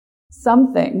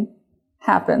something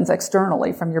happens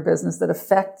externally from your business that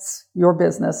affects your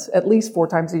business at least 4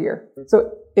 times a year.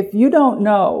 So if you don't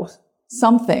know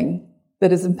something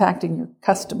that is impacting your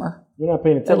customer, you're not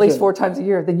paying attention. At least 4 times a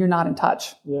year, then you're not in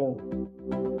touch. Yeah.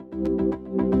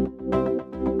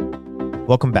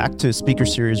 Welcome back to Speaker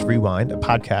Series Rewind, a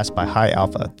podcast by High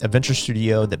Alpha, a venture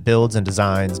studio that builds and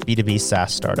designs B2B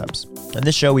SaaS startups. In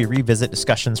this show, we revisit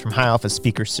discussions from High Alpha's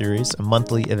Speaker Series, a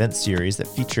monthly event series that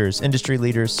features industry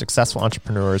leaders, successful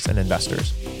entrepreneurs, and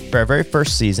investors. For our very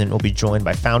first season, we'll be joined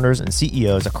by founders and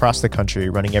CEOs across the country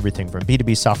running everything from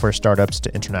B2B software startups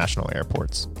to international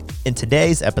airports. In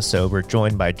today's episode, we're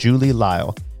joined by Julie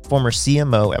Lyle, former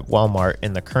CMO at Walmart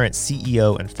and the current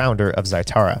CEO and founder of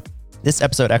Zytara. This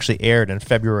episode actually aired in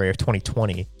February of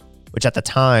 2020, which at the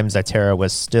time, Zytara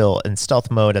was still in stealth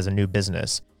mode as a new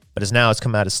business, but has now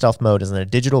come out of stealth mode as a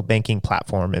digital banking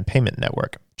platform and payment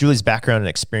network. Julie's background and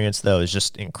experience, though, is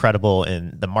just incredible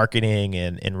in the marketing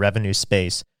and in revenue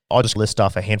space. I'll just list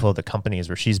off a handful of the companies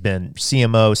where she's been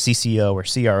CMO, CCO, or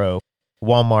CRO: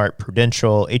 Walmart,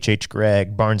 Prudential, H.H.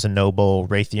 Gregg, Barnes & Noble,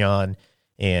 Raytheon,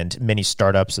 and many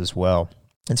startups as well.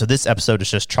 And so this episode is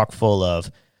just chock full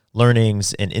of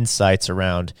learnings and insights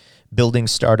around building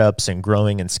startups and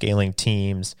growing and scaling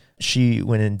teams. She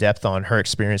went in depth on her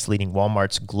experience leading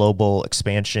Walmart's global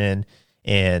expansion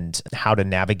and how to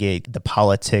navigate the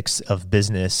politics of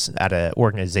business at an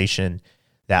organization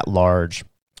that large,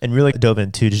 and really dove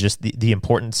into just the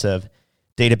importance of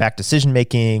data-backed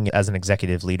decision-making as an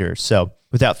executive leader. So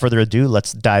without further ado,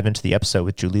 let's dive into the episode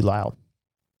with Julie Lyle.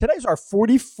 Today's our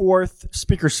 44th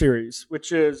speaker series,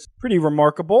 which is pretty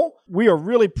remarkable. We are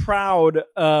really proud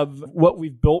of what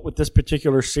we've built with this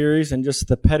particular series and just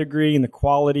the pedigree and the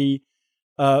quality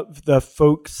of the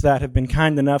folks that have been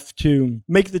kind enough to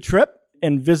make the trip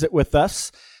and visit with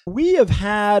us. We have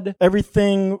had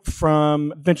everything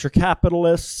from venture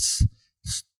capitalists,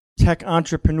 tech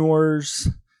entrepreneurs,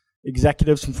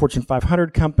 executives from Fortune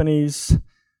 500 companies,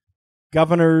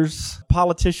 governors,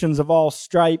 politicians of all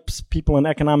stripes, people in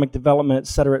economic development, et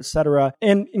cetera, et cetera.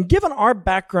 And given our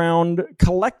background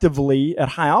collectively at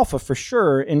High Alpha, for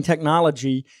sure, in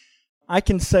technology, I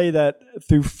can say that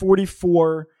through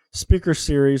 44 speaker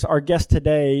series, our guest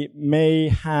today may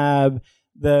have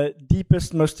the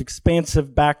deepest, most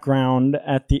expansive background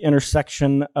at the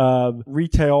intersection of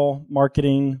retail,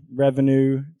 marketing,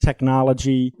 revenue,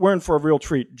 technology. We're in for a real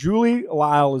treat. Julie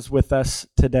Lyle is with us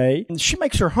today. She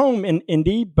makes her home in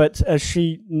Indy, but as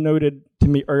she noted to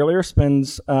me earlier,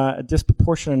 spends a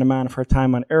disproportionate amount of her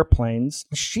time on airplanes.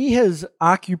 She has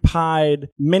occupied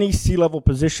many C-level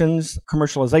positions: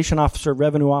 commercialization officer,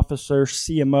 revenue officer,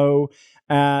 CMO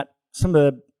at some of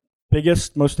the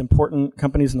biggest, most important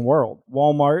companies in the world.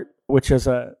 Walmart, which is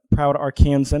a proud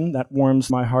Arkansan. That warms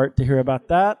my heart to hear about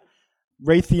that.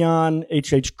 Raytheon,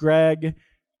 H.H. Gregg.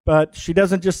 But she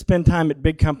doesn't just spend time at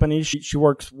big companies. She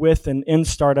works with and in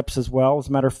startups as well. As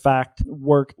a matter of fact,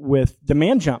 worked with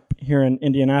Demand Jump here in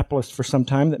Indianapolis for some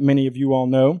time that many of you all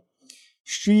know.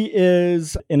 She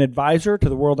is an advisor to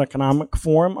the World Economic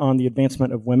Forum on the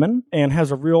advancement of women and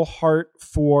has a real heart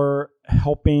for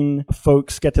helping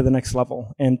folks get to the next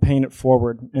level and paying it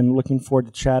forward, and looking forward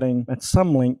to chatting at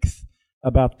some length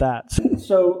about that.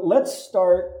 So let's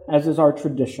start, as is our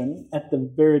tradition, at the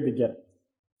very beginning.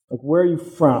 Like, where are you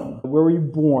from? Where were you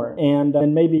born?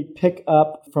 And maybe pick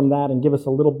up from that and give us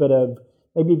a little bit of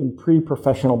maybe even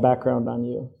pre-professional background on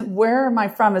you. Where am I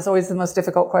from is always the most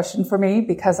difficult question for me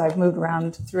because I've moved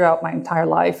around throughout my entire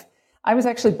life. I was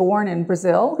actually born in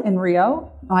Brazil, in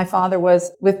Rio. My father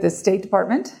was with the State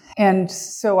Department. And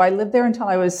so I lived there until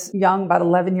I was young, about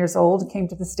 11 years old, came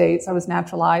to the States. I was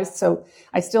naturalized, so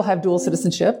I still have dual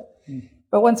citizenship.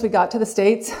 But once we got to the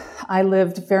States, I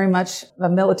lived very much a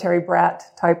military brat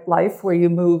type life where you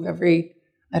move every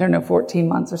 14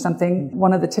 months or something.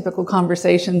 One of the typical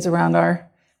conversations around our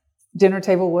dinner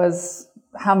table was,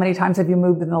 how many times have you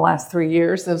moved in the last 3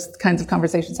 years? Those kinds of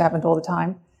conversations happened all the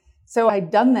time. So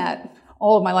I'd done that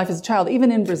all of my life as a child.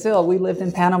 Even in Brazil, we lived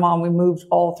in Panama and we moved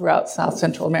all throughout South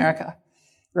Central America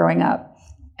growing up.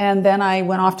 And then I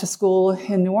went off to school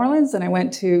in New Orleans, and I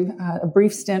went to a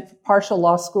brief stint, partial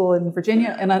law school in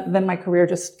Virginia, and then my career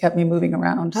just kept me moving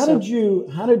around. How did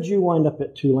you wind up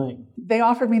at Tulane? They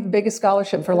offered me the biggest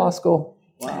scholarship for law school.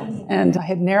 Wow. And I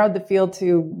had narrowed the field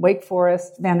to Wake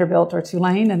Forest, Vanderbilt, or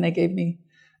Tulane, and they gave me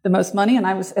the most money. And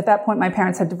I was, at that point, my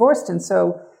parents had divorced, and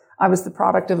so I was the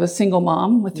product of a single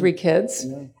mom with 3 kids,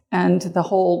 and the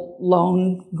whole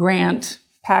loan grant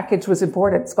package was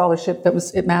important. Scholarship,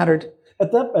 it mattered.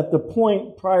 At the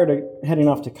point prior to heading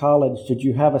off to college, did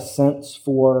you have a sense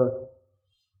for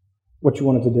what you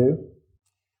wanted to do?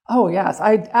 Oh, yes.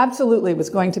 I absolutely was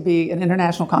going to be an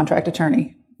international contract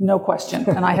attorney. No question.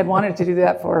 And I had wanted to do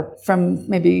that from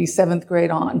maybe 7th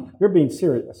grade on. You're being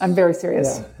serious. I'm very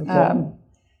serious. Yeah. Okay.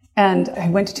 And I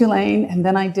went to Tulane, and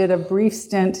then I did a brief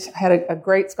stint. I had a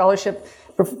great scholarship,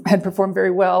 had performed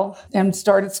very well, and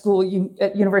started school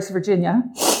at University of Virginia.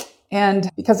 And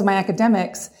because of my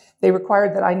academics, they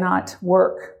required that I not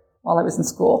work while I was in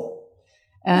school.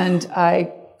 And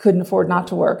I couldn't afford not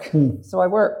to work. So I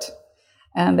worked.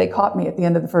 And they caught me at the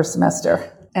end of the first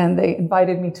semester, and they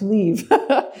invited me to leave.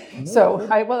 So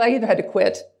I either had to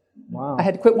quit. Wow. I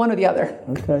had to quit one or the other.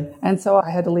 Okay. And so I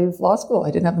had to leave law school.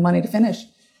 I didn't have the money to finish.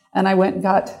 And I went and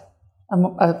got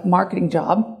a marketing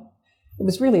job. It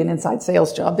was really an inside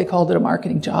sales job. They called it a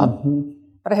marketing job. Mm-hmm.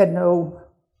 But I had no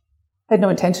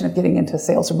intention of getting into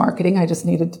sales or marketing. I just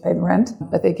needed to pay the rent.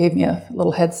 But they gave me a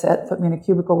little headset, put me in a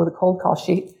cubicle with a cold call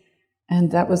sheet.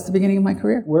 And that was the beginning of my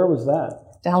career. Where was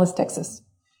that? Dallas, Texas.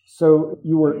 So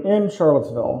you were in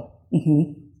Charlottesville,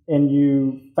 and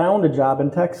you found a job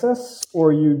in Texas,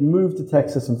 or you moved to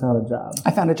Texas and found a job?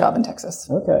 I found a job in Texas.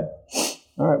 Okay.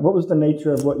 All right. What was the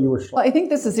nature of what you were selling? Well, I think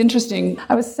this is interesting.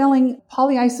 I was selling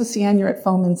polyisocyanurate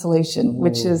foam insulation,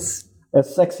 which is...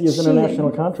 as sexy as sheeting.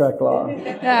 International contract law.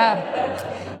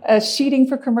 Sheeting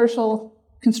for commercial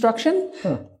construction.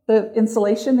 The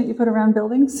insulation that you put around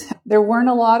buildings. There weren't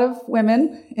a lot of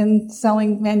women in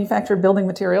selling manufactured building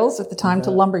materials at the time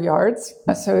to lumber yards.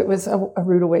 So it was a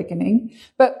rude awakening.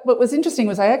 But what was interesting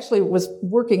was I actually was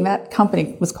working, that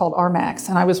company was called RMAX,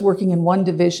 and I was working in one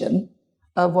division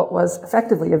of what was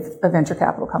effectively a venture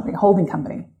capital company, a holding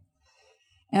company.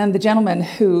 And the gentleman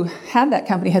who had that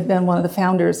company had been one of the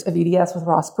founders of EDS with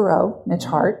Ross Perot, Mitch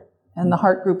Hart, and the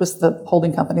Hart Group was the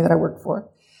holding company that I worked for.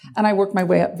 And I worked my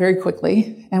way up very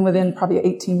quickly. And within probably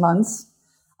 18 months,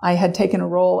 I had taken a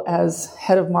role as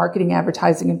head of marketing,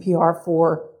 advertising, and PR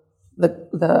for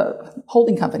the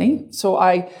holding company. So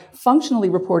I functionally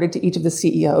reported to each of the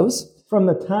CEOs. From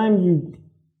the time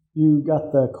you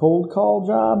got the cold call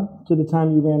job to the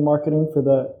time you ran marketing for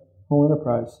the whole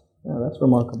enterprise. Yeah, that's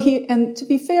remarkable. And to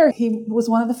be fair, he was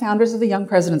one of the founders of the Young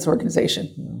Presidents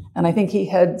Organization. Yeah. And I think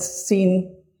he'd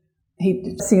seen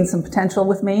some potential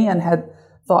with me and had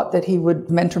thought that he would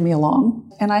mentor me along.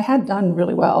 And I had done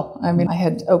really well. I mean, I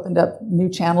had opened up new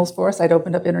channels for us. I'd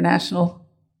opened up international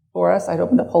for us. I'd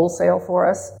opened up wholesale for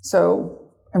us.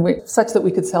 Such that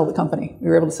we could sell the company. We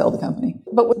were able to sell the company.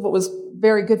 But what was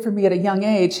very good for me at a young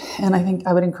age, and I think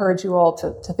I would encourage you all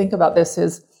to think about this,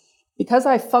 is because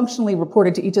I functionally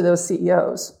reported to each of those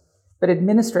CEOs, but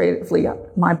administratively,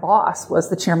 my boss was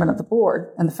the chairman of the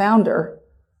board and the founder.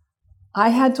 I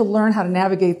had to learn how to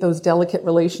navigate those delicate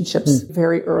relationships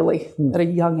very early at a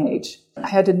young age. I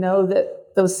had to know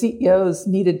that those CEOs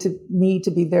needed me to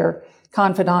be their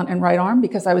confidant and right arm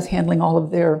because I was handling all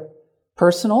of their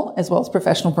personal as well as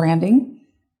professional branding.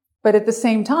 But at the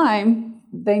same time,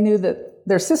 they knew that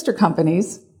their sister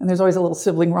companies, and there's always a little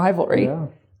sibling rivalry,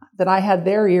 that I had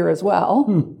their ear as well.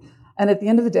 And at the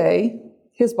end of the day,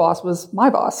 his boss was my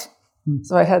boss.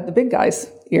 So I had the big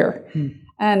guy's ear.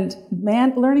 And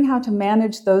learning how to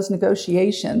manage those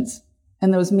negotiations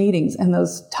and those meetings and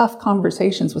those tough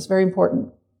conversations was very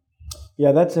important.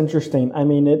 Yeah, that's interesting. I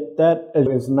mean, that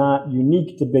is not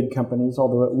unique to big companies,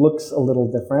 although it looks a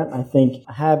little different. I think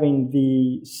having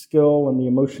the skill and the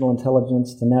emotional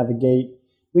intelligence to navigate,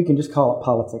 we can just call it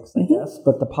politics, I guess,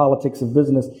 but the politics of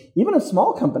business, even in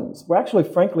small companies, where actually,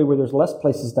 frankly, where there's less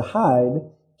places to hide,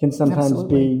 can sometimes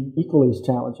be equally as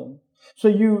challenging. So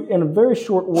you, in a very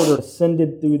short order,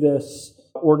 ascended through this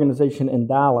organization in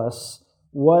Dallas.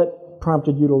 What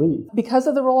prompted you to leave? Because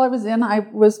of the role I was in, I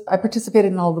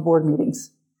participated in all the board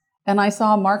meetings. And I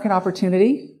saw a market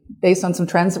opportunity based on some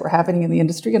trends that were happening in the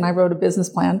industry, and I wrote a business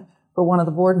plan for one of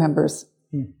the board members.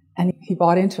 And he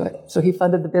bought into it. So he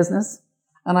funded the business,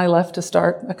 and I left to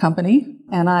start a company.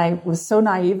 And I was so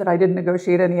naive that I didn't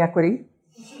negotiate any equity.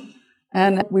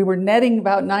 And we were netting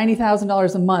about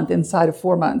 $90,000 a month inside of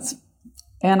 4 months.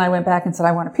 And I went back and said,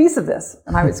 I want a piece of this.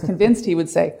 And I was convinced he would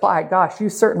say, by gosh, you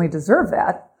certainly deserve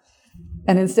that.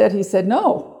 And instead he said,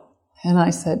 no. And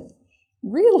I said,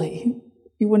 really?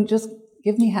 You wouldn't just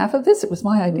give me half of this? It was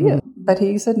my idea. But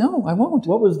he said, no, I won't.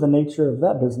 What was the nature of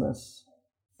that business?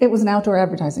 It was an outdoor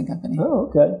advertising company.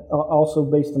 Oh, okay. Also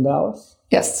based in Dallas?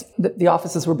 Yes. The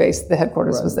offices were based, the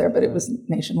headquarters was there, but it was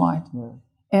nationwide.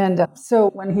 And so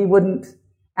when he wouldn't,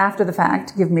 after the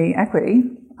fact, give me equity,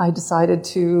 I decided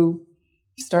to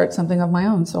start something of my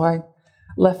own. So I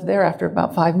left there after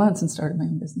about 5 months and started my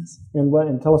own business.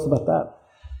 And tell us about that.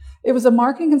 It was a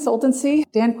marketing consultancy.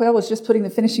 Dan Quayle was just putting the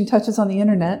finishing touches on the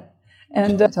internet.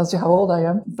 And tells you how old I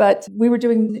am. But we were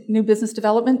doing new business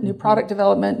development, new product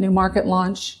development, new market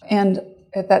launch. And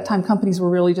at that time, companies were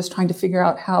really just trying to figure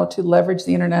out how to leverage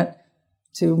the internet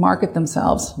to market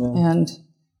themselves. Yeah. And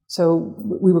so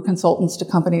we were consultants to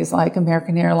companies like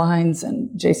American Airlines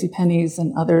and JCPenney's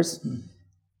and others.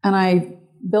 And I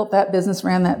built that business,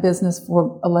 ran that business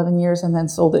for 11 years, and then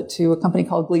sold it to a company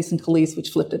called Gleason Calise, which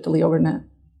flipped it to Leo Burnett.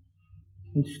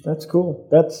 That's cool.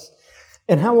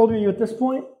 And how old are you at this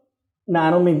point? No, I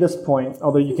don't mean this point,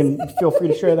 although you can feel free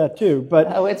to share that too. But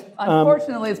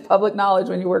unfortunately, it's public knowledge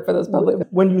when you work for those public.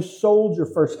 When you sold your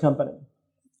first company?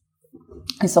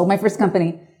 I sold my first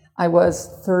company. I was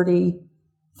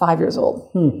 35 years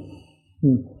old.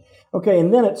 Okay,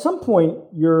 and then at some point,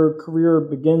 your career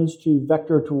begins to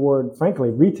vector toward, frankly,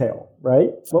 retail,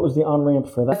 right? What was the on-ramp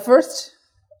for that? At first,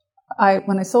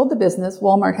 when I sold the business,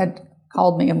 Walmart had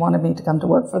called me and wanted me to come to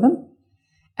work for them.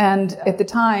 And at the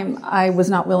time, I was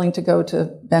not willing to go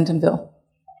to Bentonville.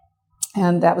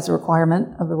 And that was a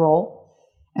requirement of the role.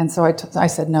 And so I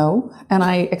said no. And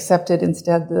I accepted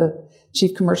instead the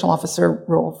chief commercial officer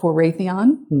role for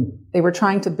Raytheon. They were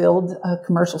trying to build a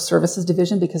commercial services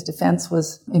division because defense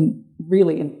was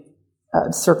really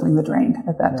circling the drain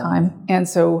at that time. And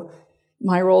so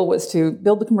my role was to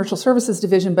build the commercial services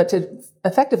division, but to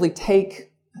effectively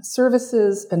take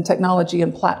services and technology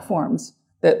and platforms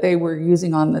that they were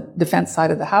using on the defense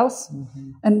side of the house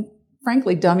and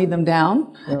frankly dummy them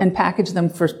down and package them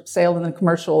for sale in the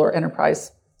commercial or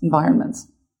enterprise environments.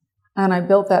 And I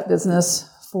built that business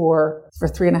for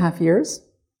 3.5 years.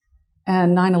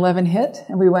 And 9/11 hit,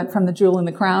 and we went from the jewel in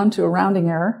the crown to a rounding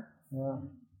error. Yeah.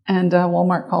 And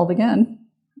Walmart called again.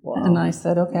 Wow. And I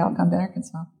said, okay, I'll come to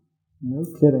Arkansas. No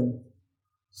kidding.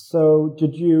 So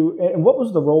and what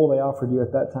was the role they offered you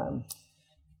at that time?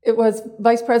 It was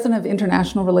Vice President of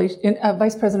International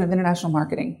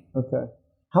Marketing. Okay.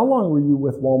 How long were you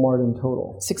with Walmart in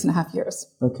total? 6.5 years.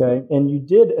 Okay. And you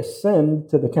did ascend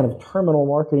to the kind of terminal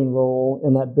marketing role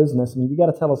in that business. I mean, you got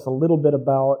to tell us a little bit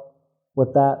about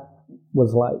what that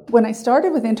was like. When I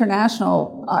started with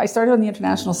international, I started on the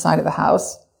international side of the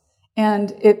house.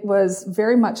 And it was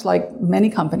very much like many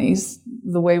companies,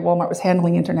 the way Walmart was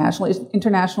handling international.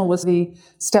 International was the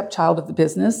stepchild of the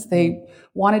business. They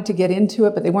wanted to get into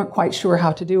it, but they weren't quite sure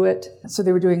how to do it. So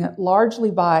they were doing it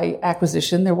largely by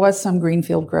acquisition. There was some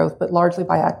greenfield growth, but largely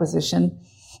by acquisition.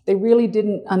 They really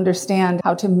didn't understand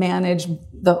how to manage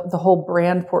the whole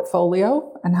brand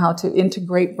portfolio and how to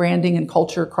integrate branding and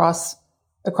culture across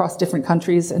different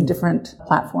countries and different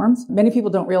platforms. Many people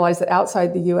don't realize that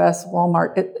outside the U.S.,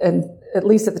 Walmart, and at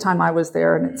least at the time I was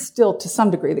there, and it's still to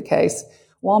some degree the case,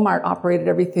 Walmart operated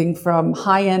everything from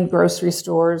high-end grocery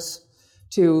stores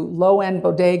to low-end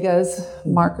bodegas,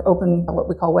 open what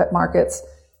we call wet markets,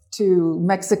 to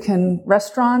Mexican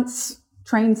restaurants,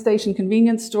 train station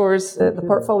convenience stores. The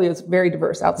portfolio is very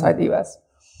diverse outside the U.S.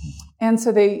 And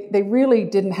so they really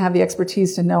didn't have the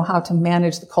expertise to know how to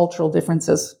manage the cultural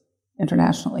differences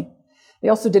internationally. They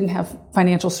also didn't have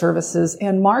financial services,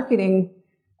 and marketing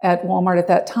at Walmart at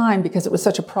that time, because it was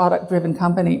such a product-driven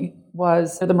company,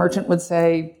 was the merchant would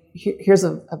say, here's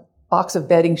a box of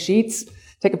bedding sheets,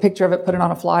 take a picture of it, put it on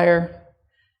a flyer.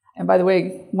 And by the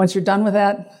way, once you're done with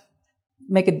that,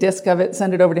 make a disc of it,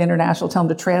 send it over to international, tell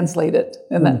them to translate it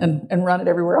and run it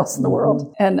everywhere else in the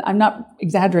world. And I'm not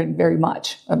exaggerating very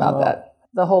much about that.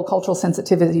 The whole cultural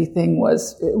sensitivity thing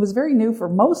was very new for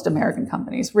most American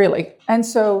companies, really. And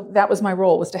so that was my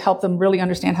role, was to help them really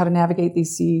understand how to navigate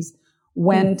these seas,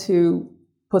 when to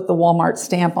put the Walmart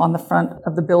stamp on the front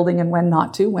of the building and when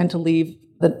not to, when to leave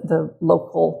the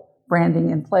local branding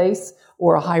in place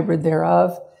or a hybrid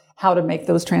thereof, how to make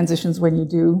those transitions when you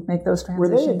do make those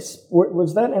transitions.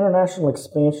 Was that international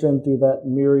expansion through that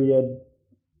myriad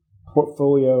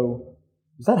portfolio,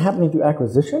 was that happening through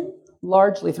acquisition?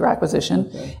 Largely through acquisition.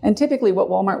 Okay. And typically what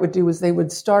Walmart would do is they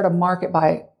would start a market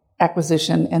by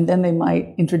acquisition, and then they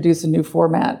might introduce a new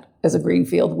format as a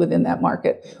greenfield within that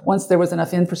market once there was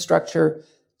enough infrastructure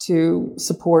to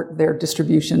support their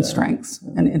distribution strengths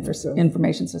and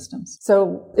information systems.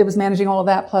 So it was managing all of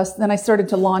that. Plus, then I started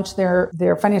to launch their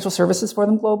financial services for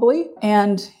them globally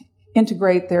and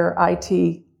integrate their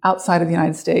IT outside of the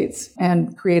United States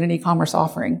and create an e-commerce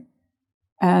offering.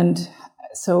 And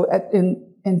so at the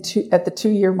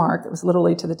 2-year mark, it was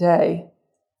literally to the day,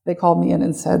 they called me in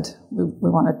and said, we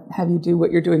want to have you do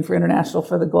what you're doing for international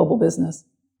for the global business.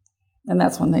 And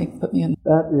that's when they put me in.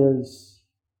 That is,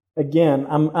 again,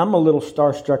 I'm a little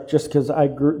starstruck just because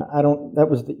that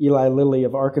was the Eli Lilly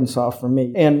of Arkansas for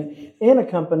me. And in a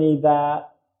company that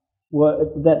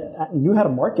knew how to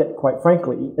market, quite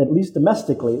frankly, at least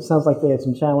domestically. It sounds like they had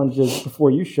some challenges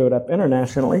before you showed up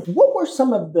internationally. What were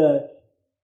some of the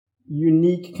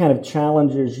unique kind of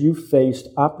challenges you faced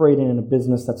operating in a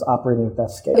business that's operating at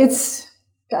that scale?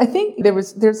 I think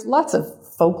there's lots of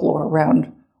folklore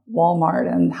around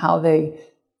Walmart and how they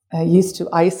used to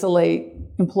isolate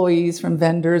employees from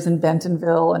vendors in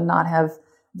Bentonville and not have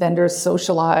vendors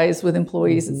socialize with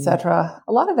employees, et cetera.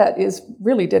 A lot of that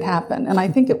really did happen. And I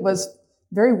think it was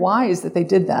very wise that they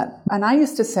did that. And I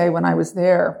used to say when I was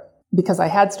there, because I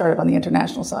had started on the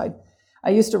international side, I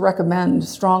used to recommend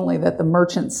strongly that the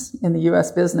merchants in the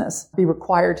U.S. business be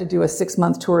required to do a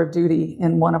 6-month tour of duty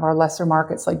in one of our lesser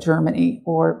markets like Germany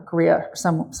or Korea or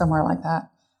somewhere like that.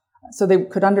 So they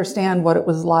could understand what it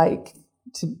was like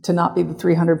to not be the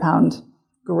 300-pound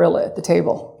gorilla at the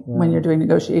table when you're doing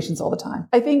negotiations all the time.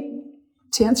 I think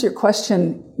to answer your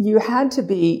question, you had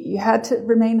to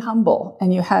remain humble,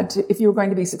 and you had to, if you were going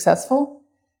to be successful,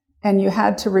 and you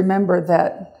had to remember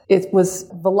that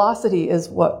velocity is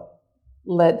what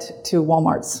led to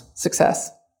Walmart's success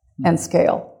and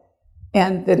scale,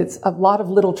 and that it's a lot of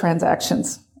little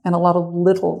transactions and a lot of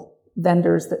little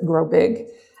vendors that grow big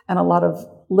and a lot of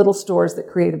little stores that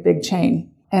create a big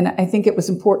chain. And I think it was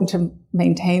important to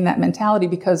maintain that mentality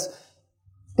because,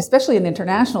 especially in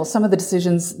international, some of the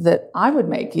decisions that I would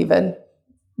make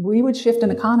we would shift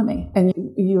an economy. And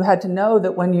you had to know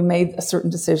that when you made a certain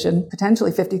decision,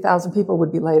 potentially 50,000 people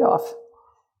would be laid off.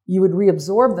 You would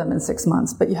reabsorb them in 6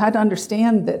 months, but you had to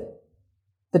understand that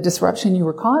the disruption you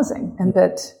were causing. And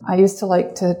that I used to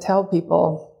like to tell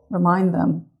people, remind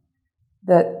them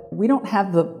that we don't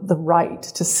have the right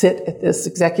to sit at this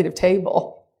executive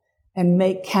table and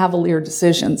make cavalier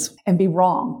decisions and be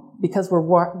wrong because we're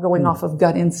going off of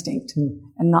gut instinct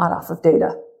and not off of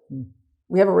data.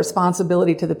 We have a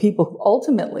responsibility to the people who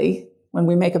ultimately, when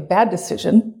we make a bad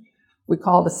decision, we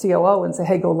call the COO and say,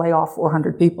 hey, go lay off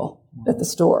 400 people at the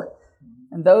store.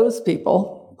 And those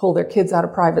people pull their kids out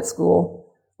of private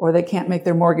school, or they can't make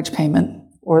their mortgage payment,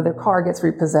 or their car gets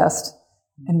repossessed.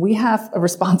 And we have a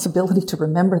responsibility to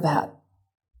remember that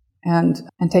and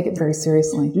take it very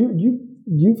seriously. Do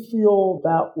you feel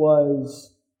that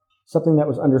was something that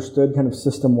was understood kind of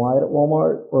system-wide at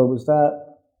Walmart, or was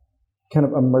that kind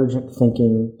of emergent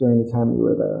thinking during the time you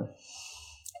were there?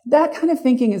 That kind of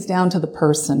thinking is down to the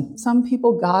person. Some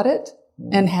people got it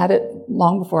and had it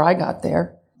long before I got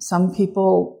there. Some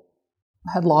people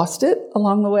had lost it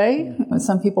along the way.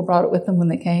 Some people brought it with them when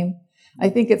they came. I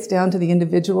think it's down to the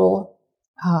individual,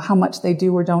 how much they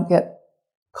do or don't get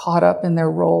caught up in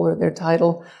their role or their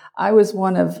title. I was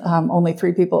one of only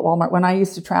 3 people at Walmart. When I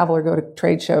used to travel or go to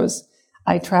trade shows,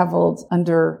 I traveled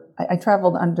under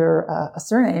a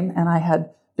surname, and I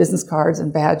had business cards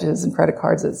and badges and credit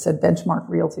cards that said Benchmark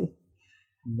Realty.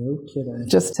 No kidding.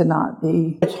 Just to not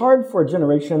be. It's hard for a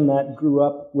generation that grew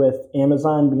up with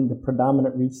Amazon being the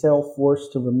predominant retail force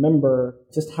to remember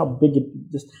just how big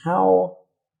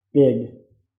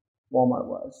Walmart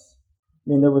was. I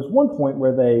mean, there was one point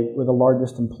where they were the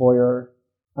largest employer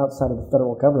outside of the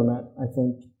federal government, I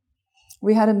think.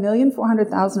 We had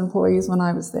 1,400,000 employees when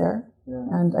I was there,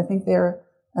 and I think they're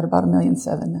at about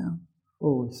 1,700,000 now.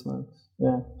 Holy smokes.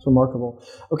 Yeah, it's remarkable.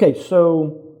 Okay,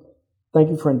 so thank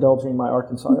you for indulging my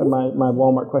my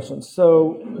Walmart questions.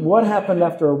 So what happened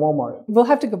after Walmart? We'll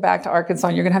have to go back to Arkansas,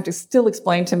 and you're going to have to still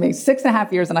explain to me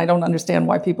 6.5 years, and I don't understand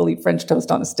why people eat French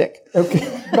toast on a stick. Okay.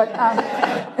 But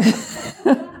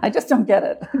I just don't get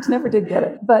it. I never did get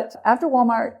it. But after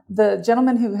Walmart, the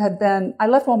gentleman who I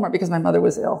left Walmart because my mother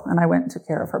was ill, and I went and took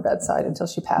care of her bedside until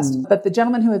she passed. But the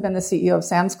gentleman who had been the CEO of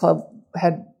Sam's Club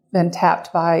had been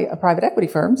tapped by a private equity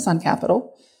firm, Sun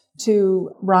Capital,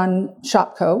 to run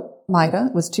Shopco.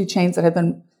 Mida was 2 chains that had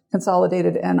been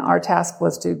consolidated, and our task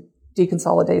was to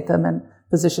deconsolidate them and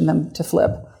position them to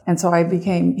flip. And so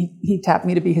he tapped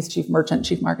me to be his chief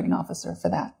marketing officer for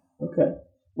that. Okay.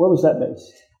 Where was that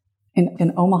based?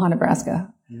 In Omaha,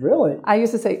 Nebraska. Really? I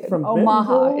used to say from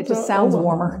Omaha. It just sounds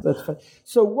warmer. That's funny.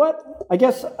 So I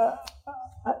guess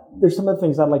there's some other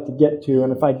things I'd like to get to,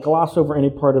 and if I gloss over any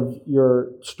part of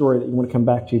your story that you want to come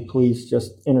back to, please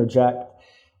just interject.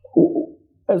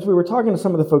 As we were talking to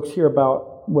some of the folks here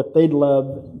about what they'd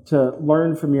love to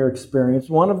learn from your experience,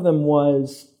 one of them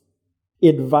was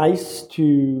advice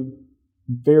to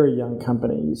very young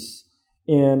companies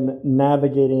in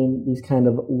navigating these kind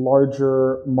of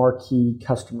larger marquee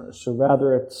customers. So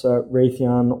rather it's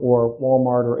Raytheon or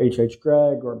Walmart or H.H.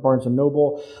 Gregg or Barnes &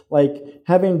 Noble, like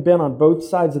having been on both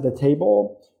sides of the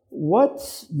table,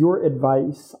 what's your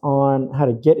advice on how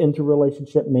to get into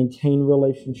relationship, maintain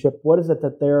relationship? What is it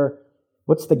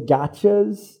what's the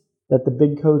gotchas that the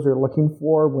big co's are looking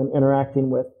for when interacting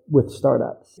with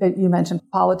startups? You mentioned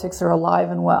politics are alive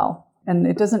and well And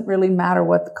it doesn't really matter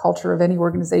what the culture of any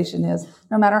organization is,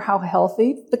 no matter how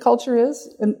healthy the culture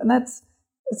is. And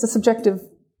it's a subjective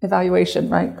evaluation,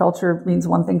 right? Culture means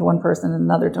one thing to one person and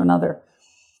another to another.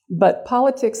 But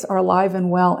politics are alive and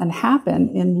well and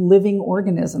happen in living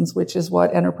organisms, which is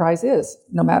what enterprise is,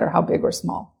 no matter how big or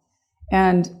small.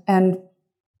 And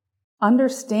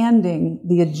understanding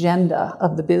the agenda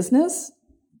of the business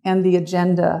and the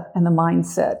agenda and the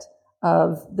mindset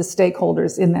of the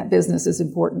stakeholders in that business is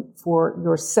important for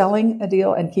your selling a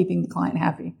deal and keeping the client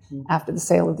happy after the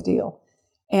sale of the deal.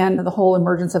 And the whole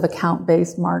emergence of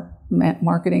account-based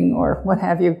marketing or what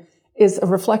have you is a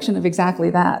reflection of exactly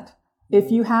that.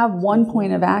 If you have one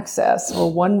point of access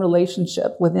or one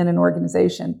relationship within an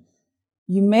organization,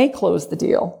 you may close the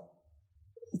deal.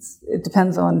 It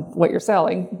depends on what you're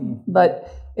selling,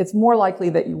 but it's more likely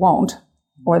that you won't,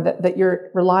 or that you're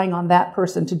relying on that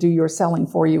person to do your selling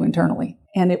for you internally.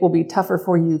 And it will be tougher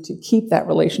for you to keep that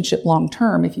relationship long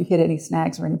term if you hit any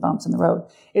snags or any bumps in the road.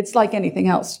 It's like anything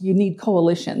else. You need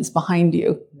coalitions behind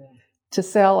you to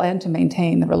sell and to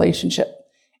maintain the relationship.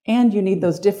 And you need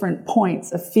those different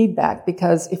points of feedback,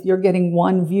 because if you're getting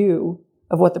one view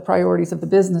of what the priorities of the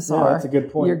business are, that's a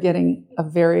good point. You're getting a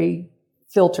very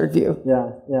filtered view. Yeah.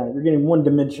 You're getting one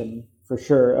dimension for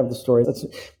sure of the story.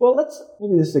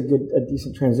 Maybe this is a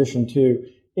decent transition too.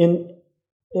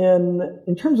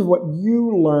 In terms of what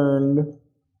you learned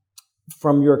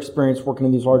from your experience working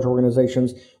in these large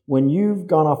organizations, when you've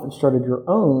gone off and started your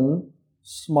own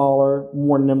smaller,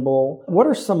 more nimble, what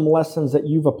are some lessons that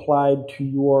you've applied to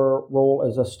your role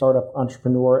as a startup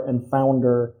entrepreneur and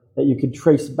founder that you could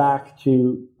trace back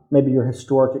to maybe your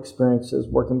historic experiences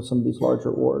working with some of these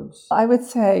larger orgs? I would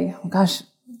say,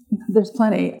 there's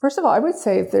plenty. First of all, I would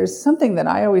say if there's something that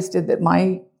I always did that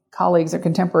my colleagues or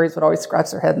contemporaries would always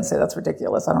scratch their head and say, that's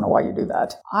ridiculous. I don't know why you do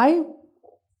that. I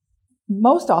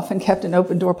most often kept an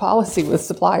open door policy with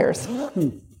suppliers.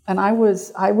 And I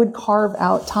would carve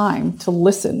out time to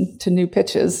listen to new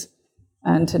pitches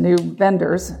and to new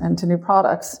vendors and to new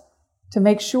products to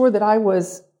make sure that I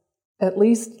was at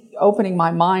least opening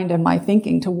my mind and my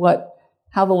thinking to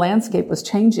how the landscape was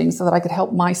changing so that I could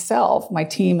help myself, my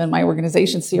team, and my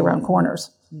organization see around corners.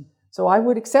 So I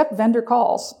would accept vendor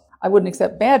calls. I wouldn't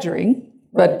accept badgering,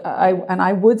 but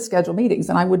I would schedule meetings,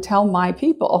 and I would tell my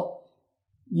people,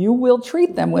 you will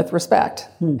treat them with respect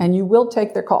and you will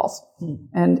take their calls.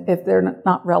 And if they're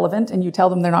not relevant and you tell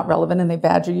them they're not relevant and they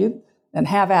badger you, then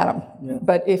have at them. Yeah.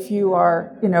 But if you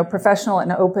are, professional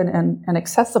and open and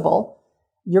accessible,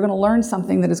 you're going to learn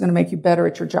something that is going to make you better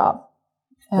at your job.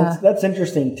 That's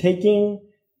interesting. Taking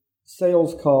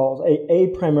sales calls,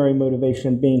 a primary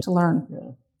motivation being to learn.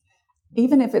 Yeah.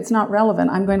 Even if it's not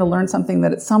relevant, I'm going to learn something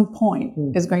that at some point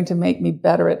is going to make me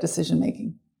better at decision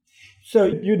making. So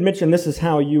you'd mentioned this is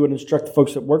how you would instruct the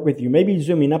folks that work with you. Maybe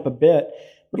zooming up a bit,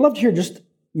 would love to hear just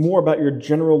more about your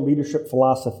general leadership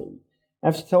philosophy. I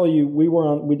have to tell you,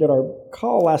 we did our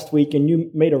call last week, and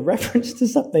you made a reference to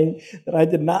something that I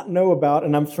did not know about,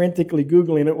 and I'm frantically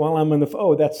Googling it while I'm on the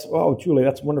phone. Julie,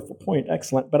 that's a wonderful point.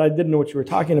 Excellent. But I didn't know what you were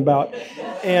talking about.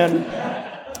 And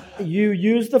you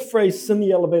used the phrase, send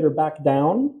the elevator back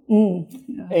down.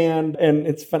 And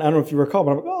it's fun. I don't know if you recall,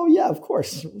 but I'm like, oh yeah, of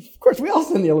course. Of course, we all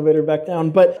send the elevator back down.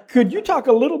 But could you talk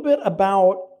a little bit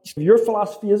about your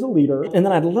philosophy as a leader? And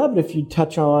then I'd love it if you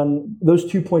touch on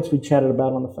those 2 points we chatted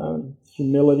about on the phone.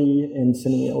 Humility and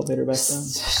sending the elevator back down.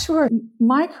 Sure.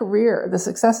 My career, the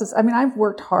successes, I've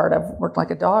worked hard. I've worked like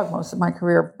a dog most of my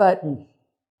career, but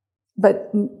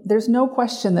there's no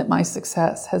question that my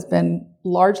success has been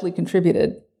largely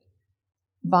contributed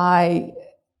by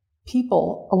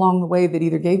people along the way that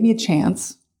either gave me a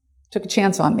chance, took a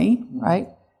chance on me, right?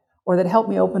 Or that helped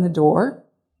me open a door,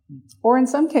 or in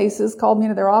some cases called me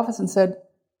into their office and said,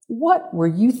 what were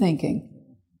you thinking?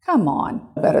 Come on,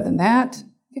 better than that.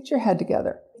 Get your head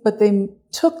together. But they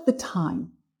took the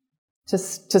time to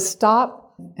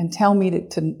stop and tell me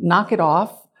to knock it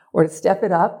off or to step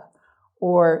it up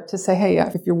or to say, hey,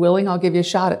 if you're willing, I'll give you a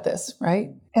shot at this,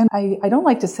 right? And I don't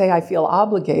like to say I feel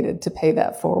obligated to pay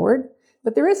that forward,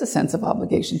 but there is a sense of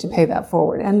obligation to pay that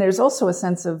forward. And there's also a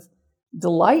sense of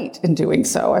delight in doing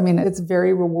so. It's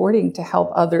very rewarding to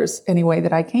help others any way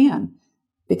that I can,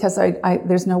 because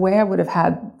there's no way I would have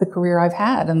had the career I've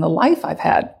had and the life I've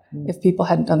had if people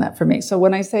hadn't done that for me. So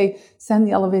when I say send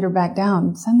the elevator back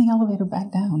down, send the elevator back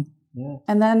down. Yeah.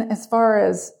 And then as far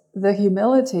as the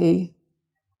humility,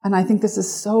 and I think this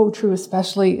is so true,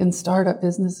 especially in startup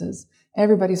businesses,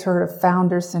 everybody's heard of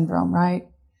founder syndrome, right?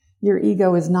 Your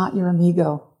ego is not your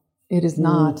amigo. It is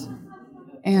not.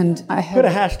 And I have... Put a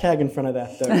hashtag in front of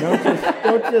that,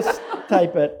 though. Don't just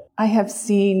type it. I have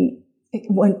seen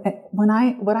what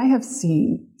I have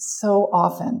seen so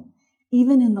often,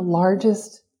 even in the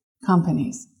largest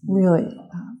companies, really,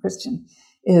 Christian,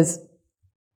 is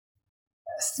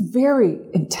very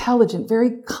intelligent,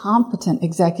 very competent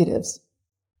executives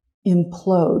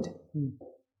implode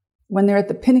when they're at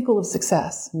the pinnacle of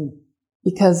success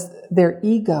because their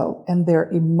ego and their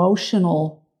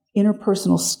emotional,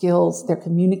 interpersonal skills, their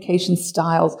communication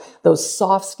styles, those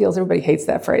soft skills, everybody hates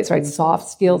that phrase, right? Soft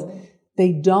skills.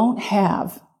 They don't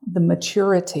have the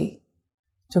maturity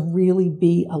to really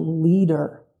be a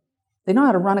leader. They know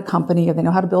how to run a company, or they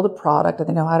know how to build a product, or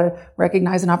they know how to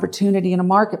recognize an opportunity in a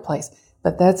marketplace.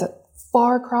 But that's a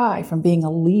far cry from being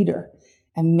a leader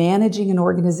and managing an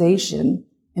organization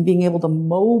and being able to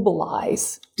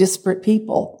mobilize disparate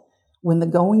people when the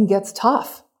going gets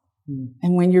tough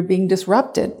and when you're being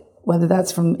disrupted, whether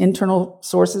that's from internal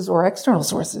sources or external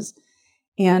sources.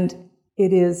 And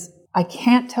it is, I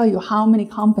can't tell you how many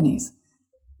companies,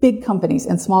 big companies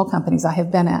and small companies I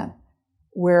have been at,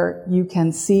 where you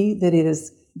can see that it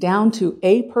is down to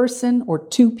a person or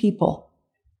two people.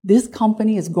 This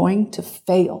company is going to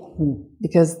fail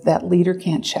because that leader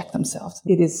can't check themselves.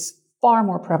 It is far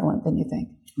more prevalent than you think.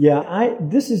 Yeah,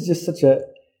 this is just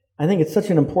I think it's such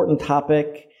an important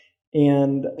topic.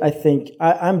 And I think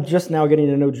I'm just now getting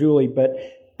to know Julie, but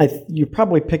you're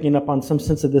probably picking up on some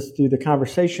sense of this through the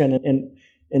conversation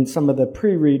and some of the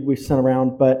pre-read we've sent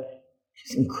around, but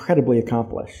she's incredibly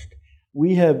accomplished.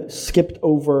 We have skipped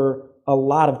over a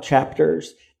lot of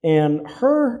chapters. And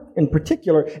her in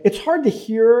particular, it's hard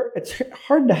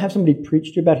to have somebody preach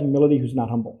to you about humility who's not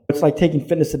humble. It's like taking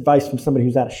fitness advice from somebody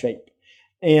who's out of shape.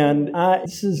 And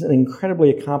this is an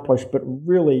incredibly accomplished, but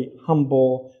really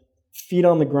humble, feet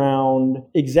on the ground,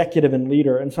 executive and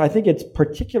leader. And so I think it's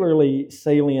particularly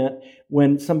salient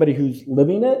when somebody who's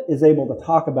living it is able to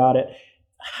talk about it.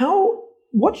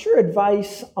 What's your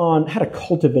advice on how to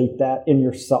cultivate that in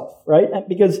yourself, right?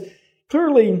 Because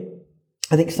clearly,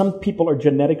 I think some people are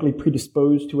genetically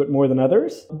predisposed to it more than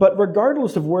others. But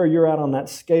regardless of where you're at on that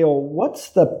scale, what's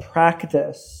the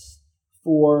practice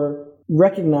for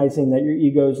recognizing that your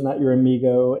ego is not your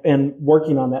amigo and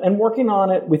working on that and working on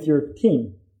it with your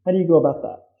team? How do you go about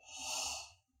that?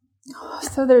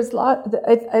 So there's a lot.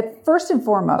 First and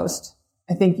foremost,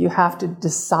 I think you have to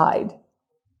decide.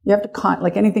 You have to,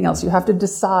 like anything else, you have to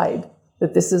decide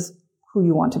that this is who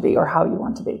you want to be or how you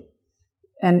want to be.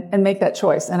 And make that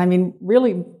choice. And I mean,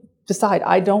 really decide,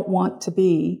 I don't want to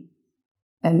be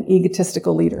an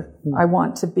egotistical leader. I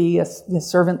want to be a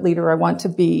servant leader. I want to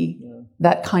be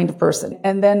that kind of person.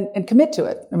 And commit to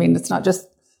it. I mean, it's not just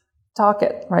talk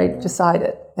it, right? Decide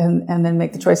it and then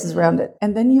make the choices around it.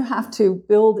 And then you have to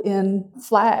build in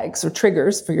flags or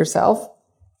triggers for yourself.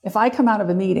 If I come out of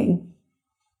a meeting,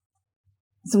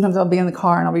 sometimes I'll be in the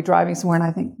car and I'll be driving somewhere and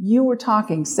I think, you were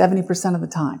talking 70% of the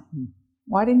time.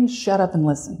 Why didn't you shut up and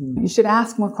listen? You should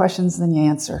ask more questions than you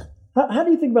answer. How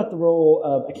do you think about the role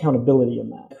of accountability in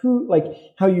that?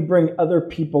 How you bring other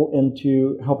people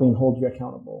into helping hold you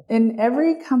accountable? In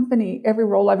every company, every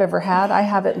role I've ever had, I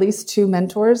have at least two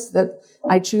mentors that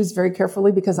I choose very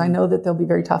carefully because I know that they'll be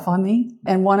very tough on me.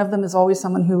 And one of them is always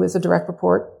someone who is a direct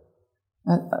report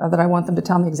that I want them to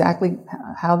tell me exactly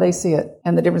how they see it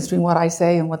and the difference between what I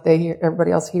say and what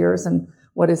everybody else hears and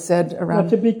what is said around. Now,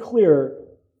 to be clear,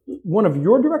 one of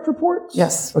your direct reports?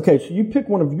 Yes. Okay, so you pick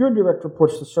one of your direct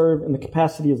reports to serve in the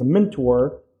capacity as a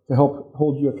mentor to help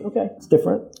hold you. Okay, it's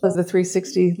different. It's the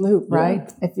 360 loop, right?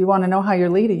 Yeah. If you want to know how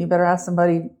you're leading, you better ask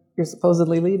somebody you're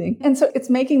supposedly leading. And so it's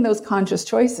making those conscious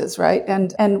choices, right?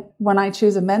 And when I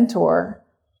choose a mentor,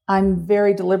 I'm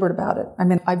very deliberate about it. I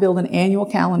mean, I build an annual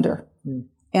calendar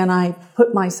and I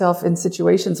put myself in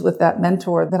situations with that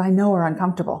mentor that I know are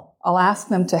uncomfortable. I'll ask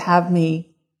them to have me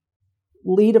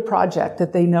lead a project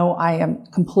that they know I am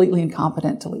completely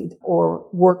incompetent to lead, or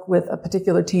work with a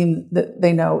particular team that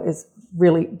they know is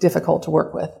really difficult to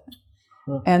work with.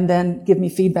 And then give me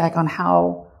feedback on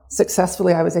how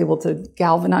successfully I was able to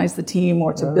galvanize the team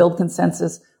or to build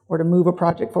consensus or to move a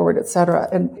project forward, et cetera.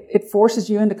 And it forces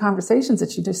you into conversations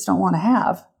that you just don't want to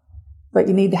have, but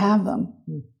you need to have them.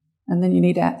 And then you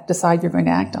need to decide you're going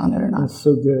to act on it or not. That's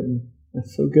so good.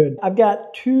 That's so good. I've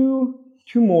got two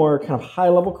more kind of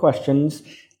high-level questions,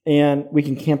 and we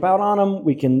can camp out on them.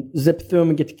 We can zip through them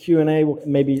and get to Q&A. We'll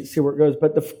maybe see where it goes.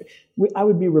 But I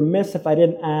would be remiss if I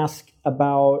didn't ask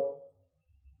about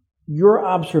your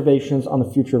observations on the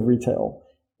future of retail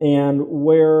and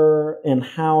where and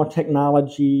how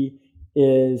technology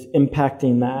is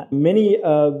impacting that. Many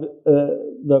of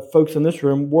the folks in this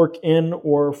room work in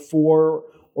or for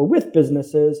or with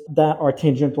businesses that are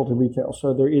tangential to retail.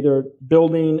 So they're either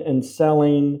building and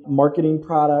selling marketing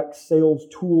products, sales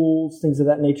tools, things of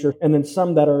that nature, and then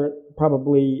some that are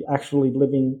probably actually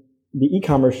living the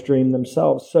e-commerce stream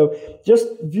themselves. So just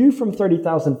view from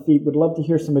 30,000 feet, would love to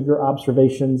hear some of your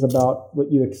observations about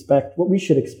what you expect, what we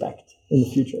should expect in the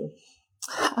future.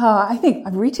 I think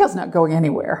retail's not going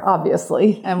anywhere,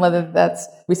 obviously. And whether that's,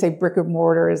 we say brick and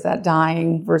mortar, is that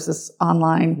dying versus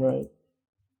online? Right.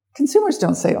 Consumers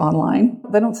don't say online.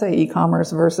 They don't say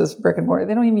e-commerce versus brick and mortar.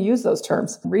 They don't even use those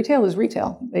terms. Retail is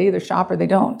retail. They either shop or they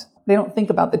don't. They don't think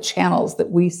about the channels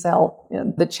that we sell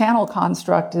in. The channel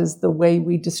construct is the way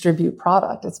we distribute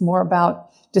product. It's more about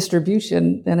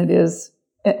distribution than it is,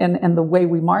 and the way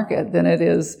we market than it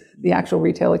is the actual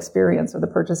retail experience or the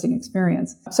purchasing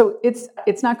experience. So it's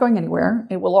not going anywhere.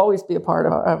 It will always be a part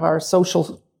of our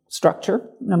social structure,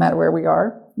 no matter where we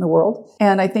are in the world.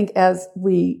 And I think as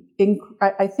we increase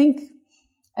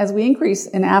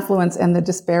in affluence and the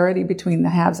disparity between the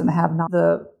haves and the have-not,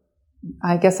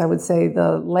 I guess I would say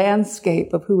the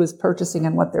landscape of who is purchasing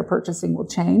and what they're purchasing will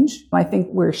change. I think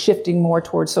we're shifting more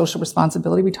towards social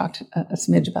responsibility. We talked a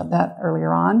smidge about that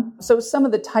earlier on. So some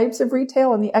of the types of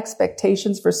retail and the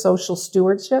expectations for social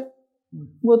stewardship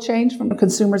will change from the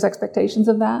consumer's expectations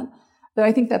of that. But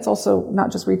I think that's also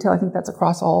not just retail. I think that's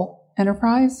across all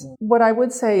enterprise. What I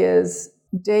would say is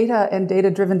data and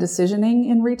data-driven decisioning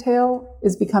in retail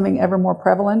is becoming ever more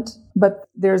prevalent, but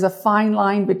there's a fine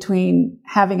line between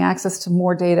having access to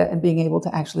more data and being able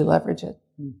to actually leverage it.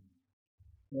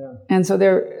 Yeah. And so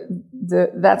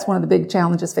that's one of the big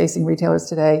challenges facing retailers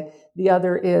today. The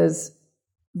other is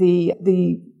the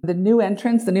new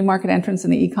entrants, the new market entrants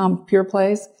in the e-com pure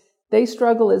plays. They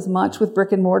struggle as much with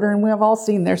brick and mortar, and we have all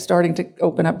seen they're starting to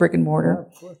open up brick and mortar. Yeah,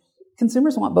 of course.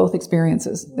 Consumers want both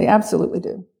experiences. They absolutely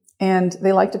do. And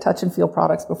they like to touch and feel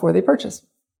products before they purchase.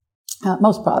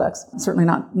 Most products, certainly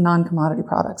not non-commodity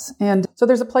products. And so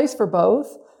there's a place for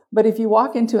both. But if you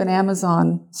walk into an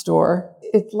Amazon store,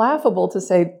 it's laughable to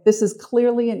say this is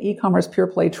clearly an e-commerce pure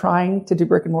play trying to do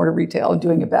brick and mortar retail and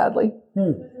doing it badly.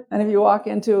 And if you walk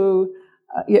into,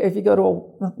 if you go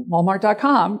to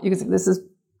Walmart.com, you can see this is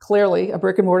clearly a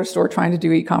brick and mortar store trying to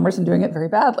do e-commerce and doing it very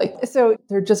badly. So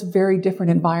they're just very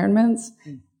different environments.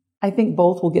 I think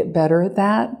both will get better at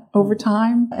that over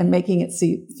time and making it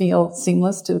feel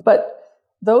seamless to, but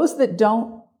those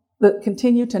that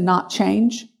continue to not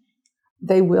change,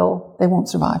 they won't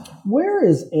survive. Where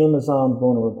is Amazon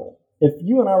vulnerable? If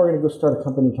you and I were going to go start a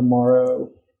company tomorrow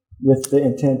with the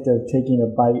intent of taking a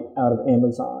bite out of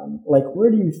Amazon, like where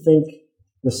do you think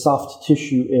the soft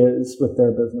tissue is with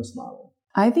their business model?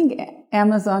 I think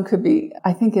Amazon could be,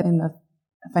 in the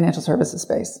financial services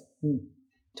space.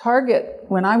 Target,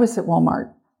 when I was at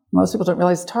Walmart, most people don't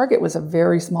realize Target was a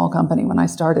very small company when I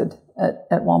started at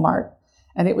Walmart.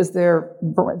 And it was the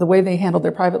way they handled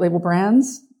their private label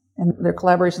brands and their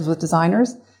collaborations with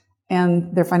designers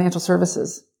and their financial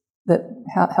services that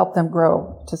helped them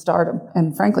grow to stardom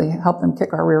and frankly helped them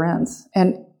kick our rear ends.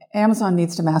 And Amazon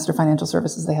needs to master financial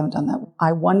services. They haven't done that.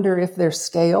 I wonder if their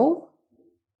scale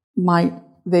might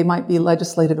be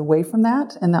legislated away from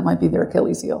that, and that might be their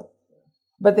Achilles heel.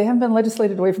 But they haven't been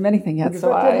legislated away from anything yet. So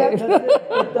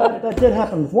that did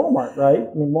happen with Walmart, right?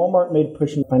 I mean, Walmart made a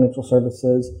push in financial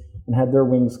services and had their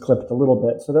wings clipped a little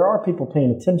bit. So there are people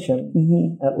paying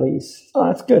attention, at least. Oh,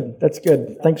 that's good. That's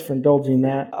good. Thanks for indulging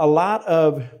that. A lot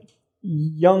of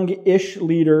young-ish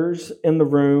leaders in the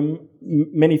room,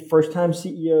 many first-time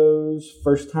CEOs,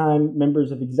 first-time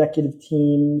members of executive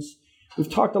teams. We've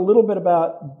talked a little bit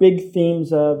about big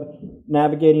themes of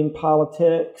navigating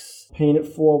politics, paying it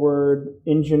forward,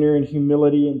 engineering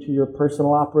humility into your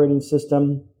personal operating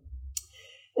system.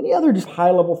 Any other just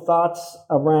high-level thoughts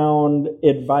around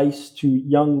advice to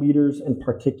young leaders in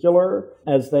particular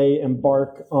as they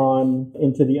embark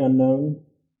into the unknown?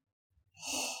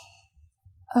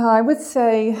 I would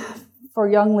say for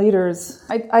young leaders,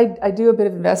 I do a bit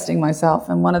of investing myself,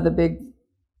 and one of a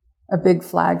big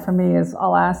flag for me is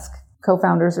I'll ask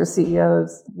co-founders or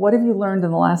CEOs, what have you learned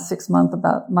in the last 6 months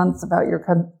about your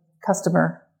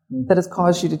customer that has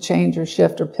caused you to change or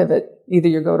shift or pivot either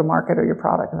your go-to-market or your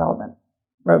product development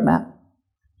roadmap?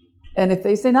 And if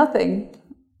they say nothing,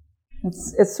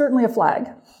 it's certainly a flag,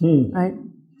 right?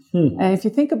 And if you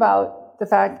think about the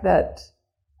fact that,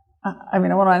 I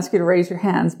want to ask you to raise your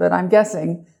hands, but I'm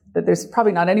guessing that there's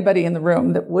probably not anybody in the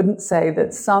room that wouldn't say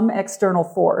that some external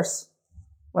force,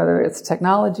 whether it's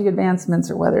technology advancements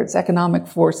or whether it's economic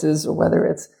forces or whether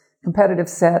it's competitive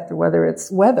set or whether it's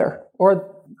weather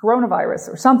or coronavirus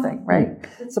or something, right?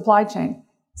 Supply chain.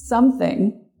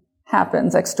 Something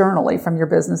happens externally from your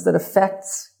business that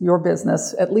affects your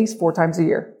business at least 4 times a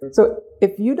year. So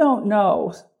if you don't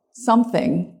know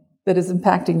something that is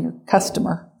impacting your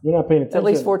customer, you're not paying attention. At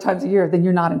least 4 times a year, then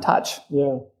you're not in touch.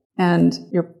 Yeah. And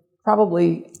you're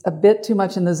probably a bit too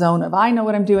much in the zone of, I know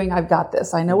what I'm doing, I've got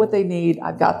this. I know what they need,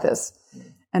 I've got this.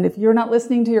 And if you're not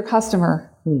listening to your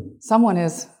customer, someone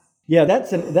is. Yeah,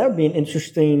 that would be an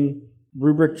interesting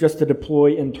rubric just to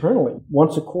deploy internally.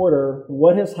 Once a quarter,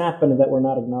 what has happened that we're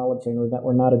not acknowledging or that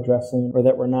we're not addressing or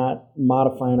that we're not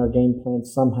modifying our game plan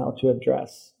somehow to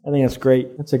address? I think that's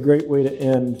great. That's a great way to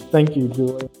end. Thank you,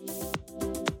 Julie.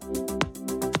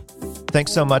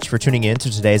 Thanks so much for tuning in to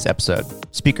today's episode.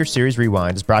 Speaker Series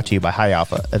Rewind is brought to you by High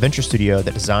Alpha, a venture studio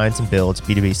that designs and builds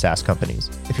B2B SaaS companies.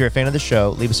 If you're a fan of the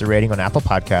show, leave us a rating on Apple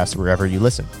Podcasts or wherever you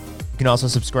listen. You can also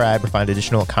subscribe or find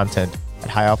additional content at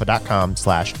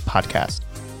highalpha.com/podcast.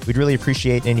 We'd really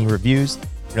appreciate any reviews.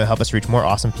 It'll help us reach more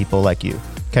awesome people like you.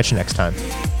 Catch you next time.